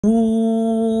What's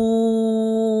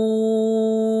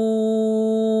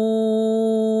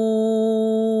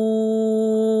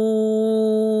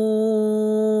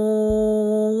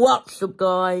up,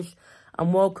 guys,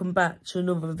 and welcome back to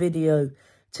another video.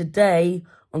 Today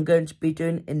I'm going to be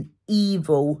doing an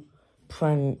evil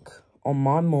prank on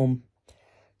my mum.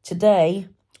 Today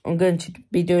I'm going to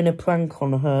be doing a prank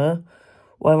on her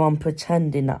where I'm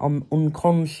pretending that I'm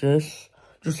unconscious,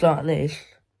 just like this.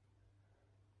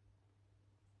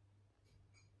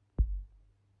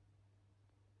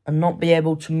 And not be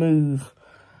able to move.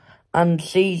 And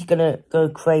she's gonna go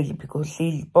crazy because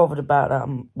she's bothered about that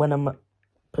when I'm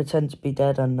pretend to be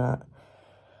dead and that.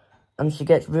 And she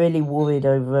gets really worried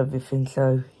over everything,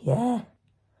 so yeah.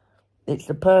 It's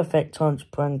the perfect time to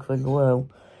prank her as well.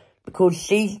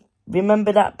 Because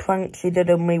remember that prank she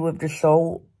did on me with the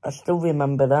salt? I still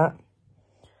remember that.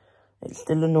 It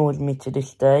still annoys me to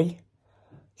this day.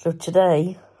 So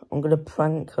today, I'm gonna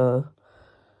prank her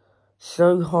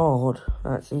so hard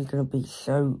that she's gonna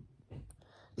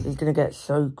get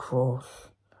so cross.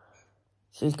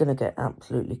 She's gonna get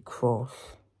absolutely cross.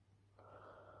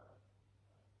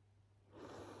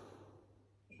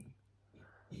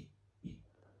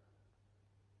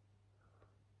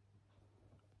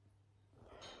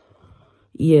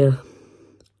 Yeah.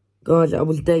 Guys, I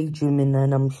was daydreaming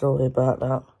then, I'm sorry about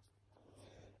that.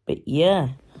 But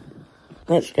yeah,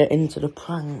 let's get into the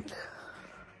prank.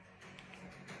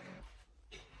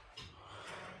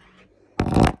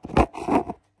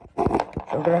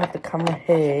 I'm gonna have the camera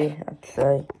here, I'd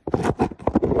say.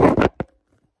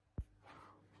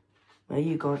 Where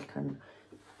you guys can...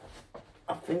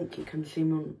 I think you can see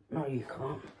me. No, you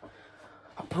can't.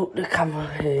 I'll put the camera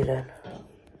here then.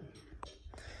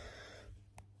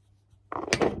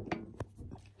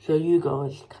 So you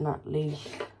guys can at least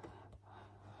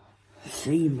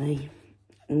see me.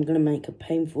 I'm gonna make a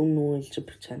painful noise to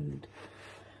pretend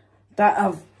that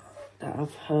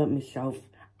I've hurt myself.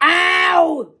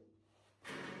 Ow!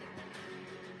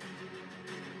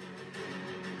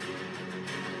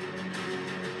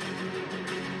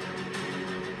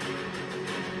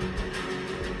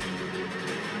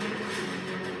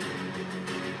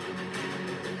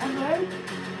 Evan?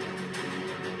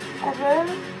 Evan?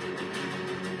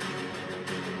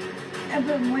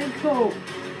 Evan, wake up.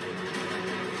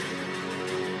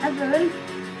 Evan,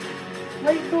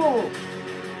 wake up.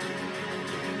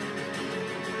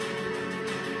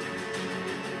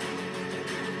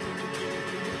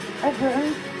 Evan,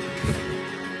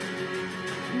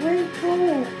 wake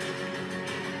up.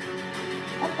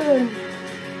 Evan,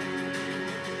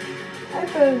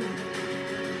 Evan,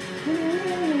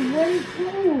 hey, wake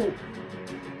up.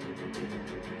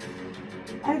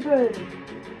 Evan.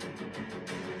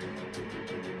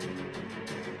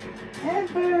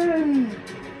 Evan!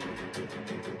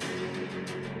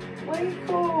 Wake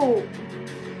up!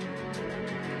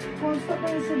 Come on, stop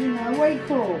being silly now,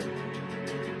 wake up!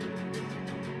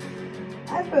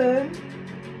 Evan!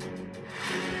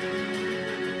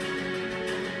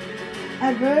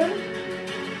 Evan!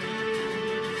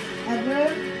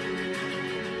 Evan!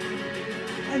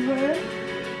 Evan!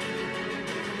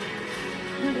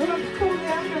 We're going to have to call the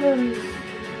ambulance!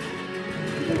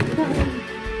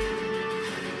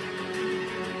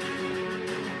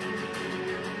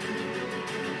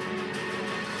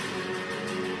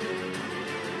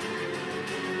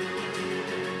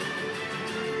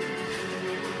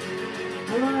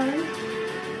 Hello?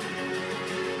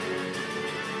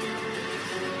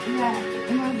 Yeah,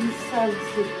 emergency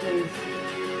services, please.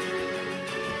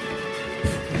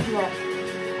 Yeah.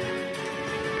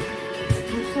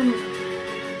 My son's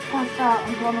passed out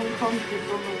and gone unconscious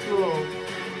on the floor.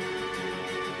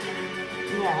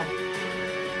 Yeah.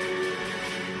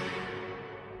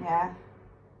 Yeah.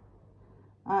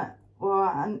 Well,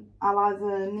 I'll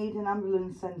either need an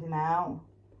ambulance sending out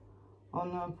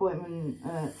on an appointment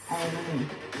at A&E.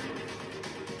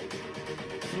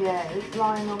 Yeah, it's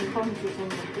lying unconscious on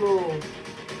the floor.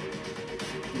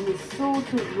 And it's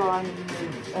sort of lying in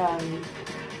the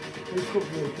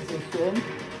recovery position.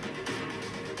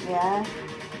 Yeah.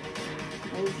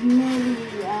 It's nearly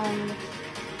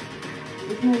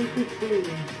 15.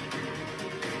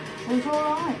 It was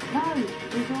alright. No,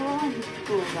 it was alright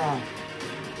before that.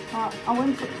 I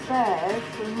went upstairs,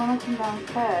 and when I come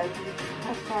downstairs, I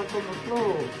was passed out on the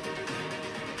floor.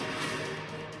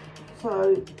 So,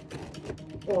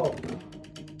 what?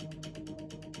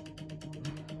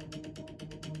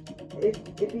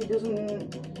 If he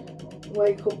doesn't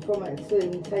wake up from it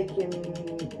soon, take him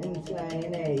into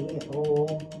A&E, or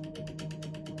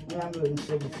an ambulance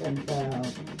will be sent out.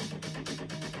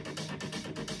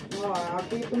 Right, I'll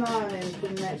keep an eye on him for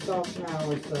the next half an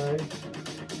hour or so.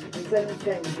 when it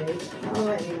changes, I'll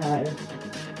let you know.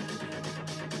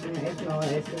 If not,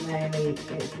 it's an A&E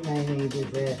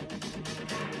visit.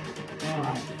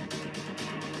 Alright.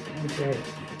 Okay.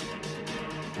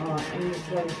 Alright, and you're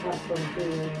going to pass on to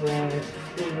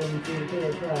school and GP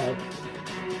as well.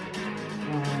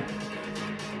 Alright.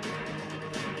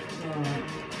 Alright.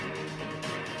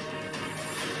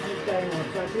 Okay,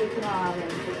 so keep an eye on him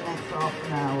for the next half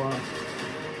an hour.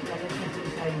 And then if nothing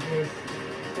changes,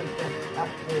 just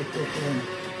after the chicken.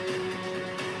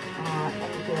 Alright,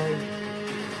 okay.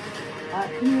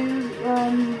 Can you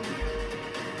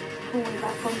call me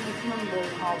back on this number in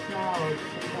half an hour,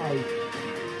 just in case?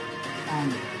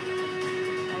 Thanks.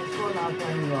 It's 4 now,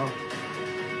 turn you off.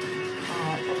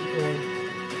 Alright, thank you.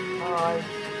 Bye.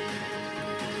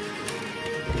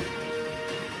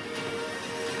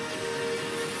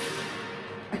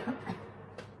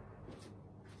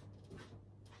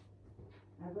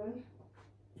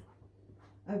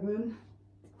 Evan,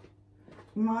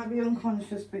 you might be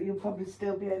unconscious, but you'll probably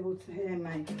still be able to hear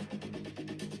me.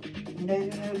 And then in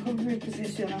the recovery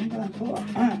position, I'm going to put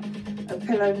a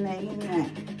pillow near your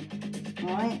neck.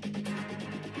 Right?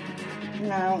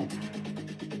 Now,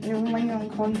 even when you're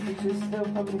unconscious, you've still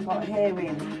probably got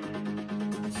hearing.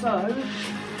 So,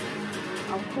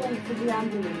 I'll call for the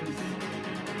ambulance.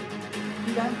 If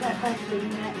you don't get better in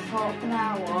the next half an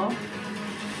hour,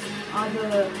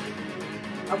 either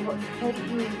I've got to take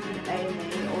you into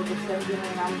A&E or they're sending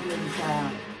an ambulance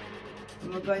out. And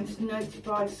we're going to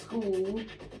notify school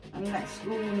and let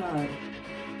school know.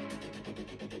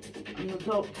 And the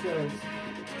doctors.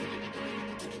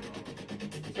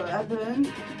 So Evan,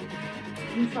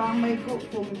 can you try and wake up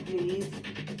for me please?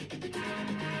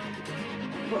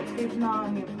 I've got to keep an eye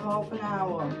on you for half an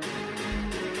hour.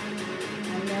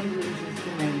 And the ambulance is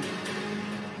coming.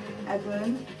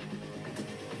 Evan?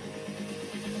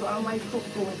 Try and wake up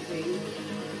for me, please.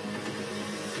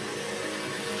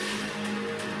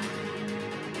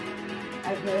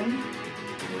 Evan.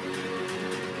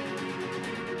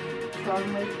 Try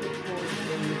and wake up for me,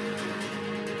 please.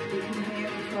 You can hear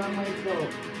me, try and wake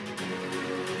up.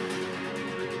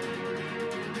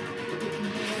 You can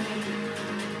hear me,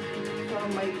 try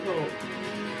and wake up.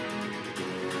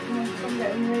 I'm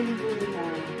getting really good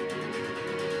now.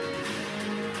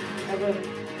 Evan.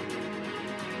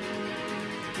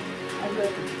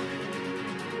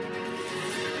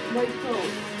 Wake up.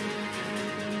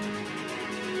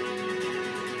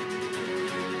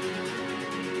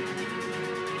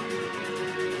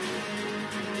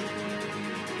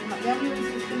 The ambulance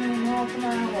is coming in half an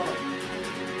hour.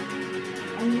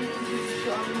 I need you to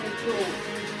try and wake up.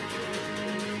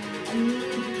 I need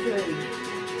you to.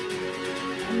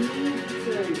 I need you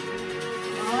to.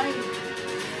 Right?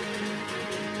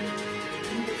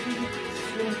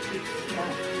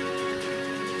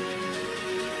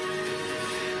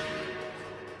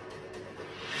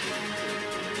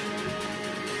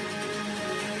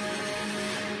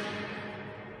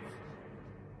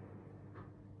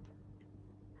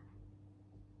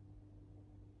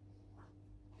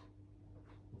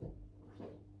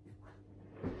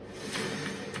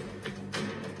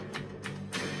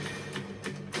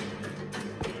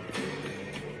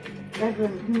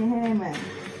 Evan, can you hear me?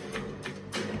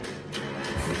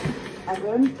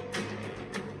 Evan?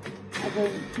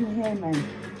 Evan, can you hear me?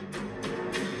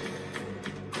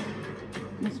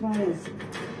 Miss Wells.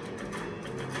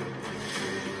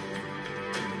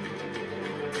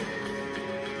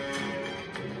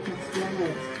 Miss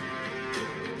Wells.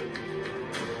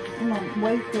 Come on,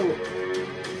 wake up.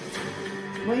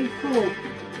 Wake up.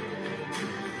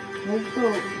 Wake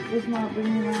up. This might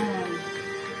bring you around.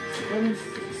 Don't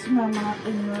smell my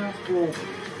in your ass bit.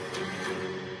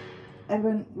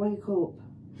 Evan, wake up.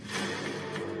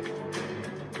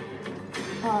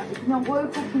 Alright, if you're not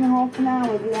woke up in half an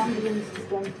hour, the ambulance is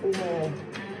going to be here.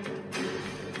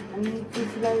 I need you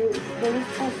to lay as still as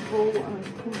possible and as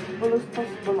comfortable as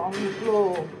possible on the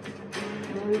floor.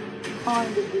 And we kind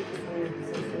of give you a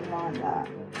position like that.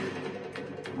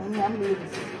 And the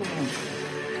ambulance is coming.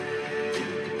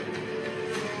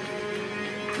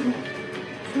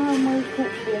 Try and wake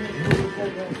up for me, please,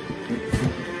 Evan.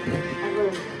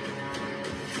 Evan.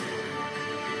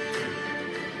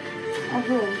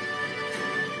 Evan.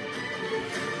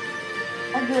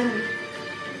 Evan.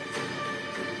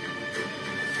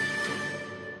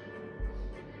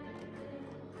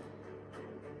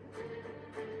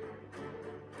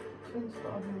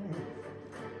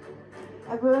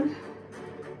 Evan.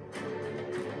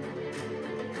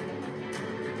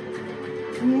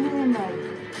 Can you hear me?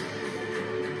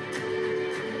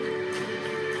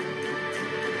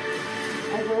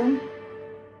 Evan?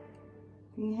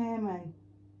 Can you hear me?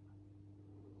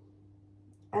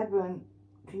 Eben,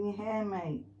 can you hear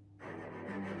me?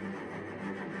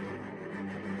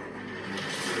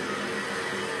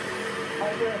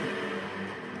 Eben.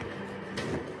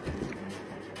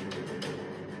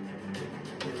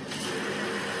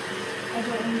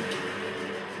 Eben.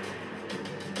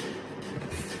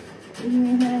 Can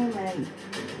you hear me?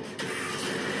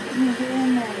 Can you hear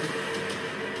me?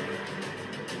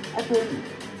 Eben.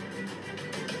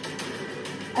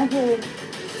 Eben.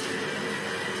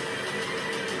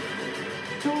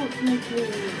 Talk to me,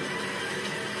 please.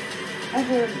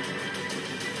 Eben.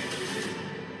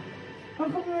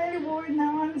 I'm really worried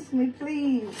now. Answer me,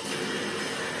 please.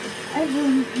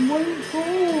 Eben, wake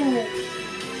up.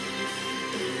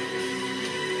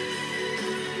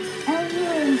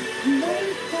 Eben,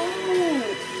 wake up.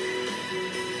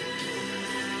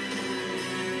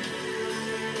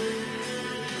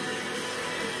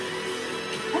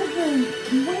 Eben,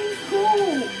 wake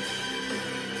up.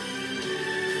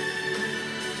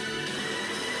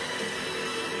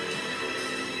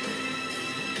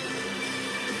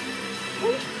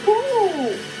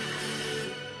 Cool.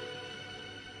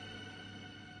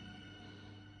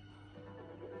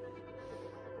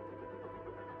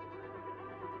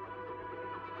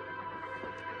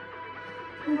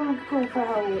 I'm gonna go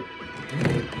out.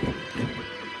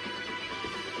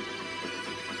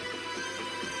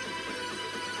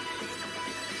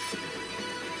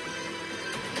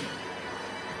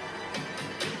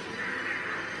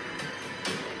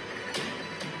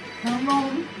 Come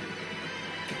on.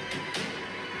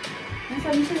 Can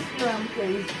send your sister around,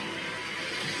 please?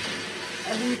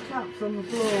 Are these taps on the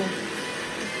floor?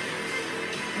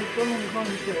 It's gone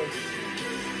unconscious.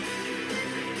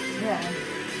 Yeah.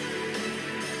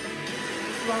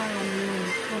 Fly on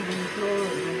the floor at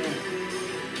the minute.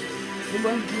 It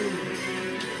won't move.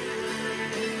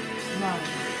 No.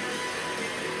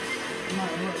 No,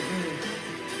 it won't move.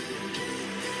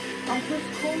 I'll just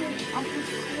call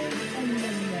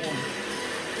someone more.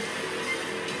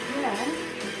 Yeah.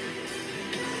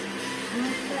 And I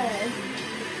said,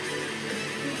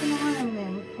 keep an eye on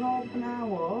them for half an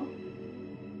hour.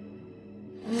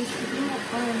 And if you're not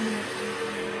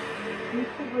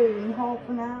recovering half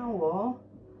an hour,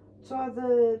 to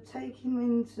either take him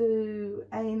into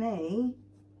A&E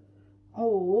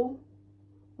or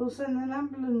we'll send an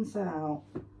ambulance out.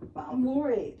 But I'm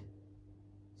worried.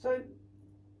 So,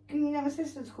 can you get my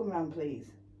sister to come round, please?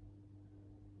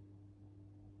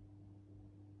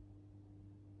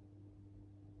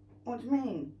 What do you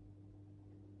mean?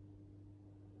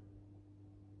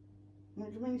 What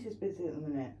do you mean she's busy at the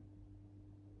minute?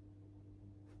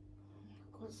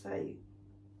 For God's sake.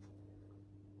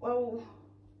 Well,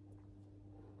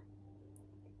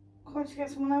 can't you get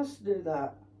someone else to do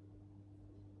that?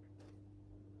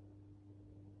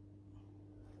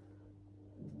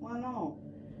 Why not?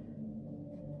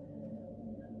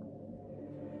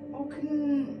 Or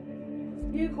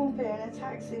can you come here in a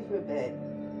taxi for a bit?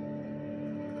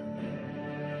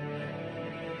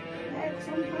 Yeah, 'cause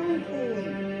I'm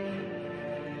panicking.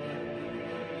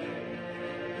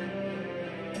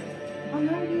 I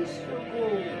know you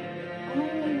struggle. I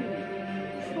know you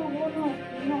struggle enough.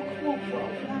 You're not come up for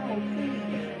half an hour,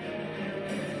 please.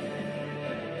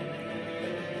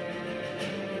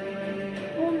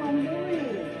 Oh, I'm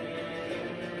worried.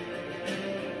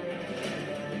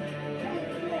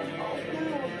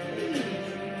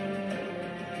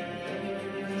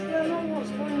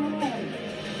 What's going on?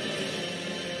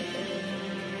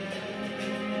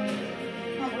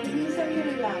 Oh, well, can you send me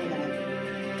around then?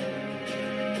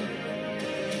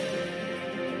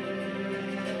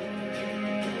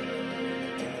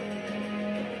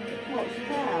 What's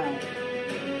that?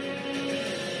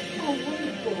 Oh,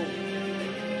 wonderful.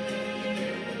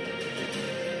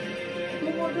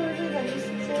 Well, what do I do then? Just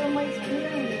sit and wait for the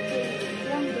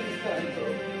ambulance turns up.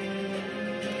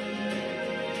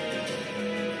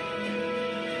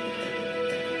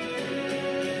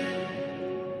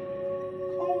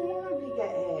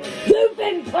 You've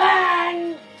been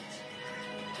pranked!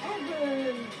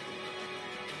 Evan!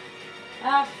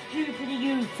 How stupid are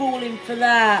you falling for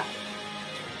that?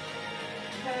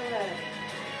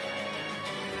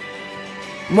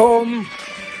 Mum,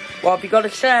 what have you got to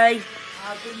say?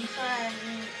 I've been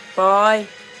pranked. By?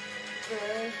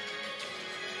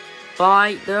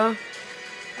 By the?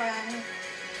 Prank.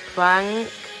 Prank?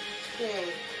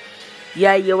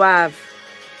 Yeah, you have.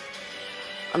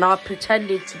 And I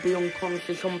pretended to be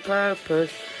unconscious on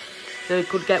purpose so he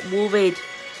could get worried.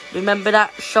 Remember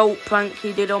that salt prank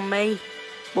he did on me?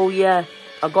 Well, yeah,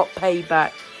 I got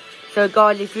payback. So,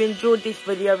 guys, if you enjoyed this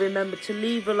video, remember to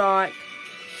leave a like,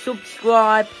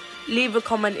 subscribe, leave a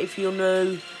comment if you're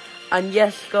new. And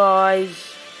yes,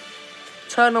 guys,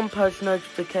 turn on post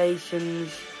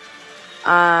notifications,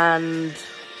 and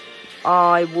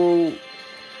I will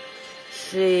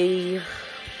see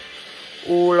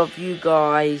all of you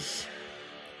guys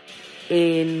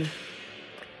in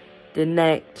the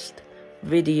next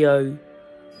video.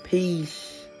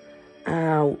 Peace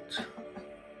out.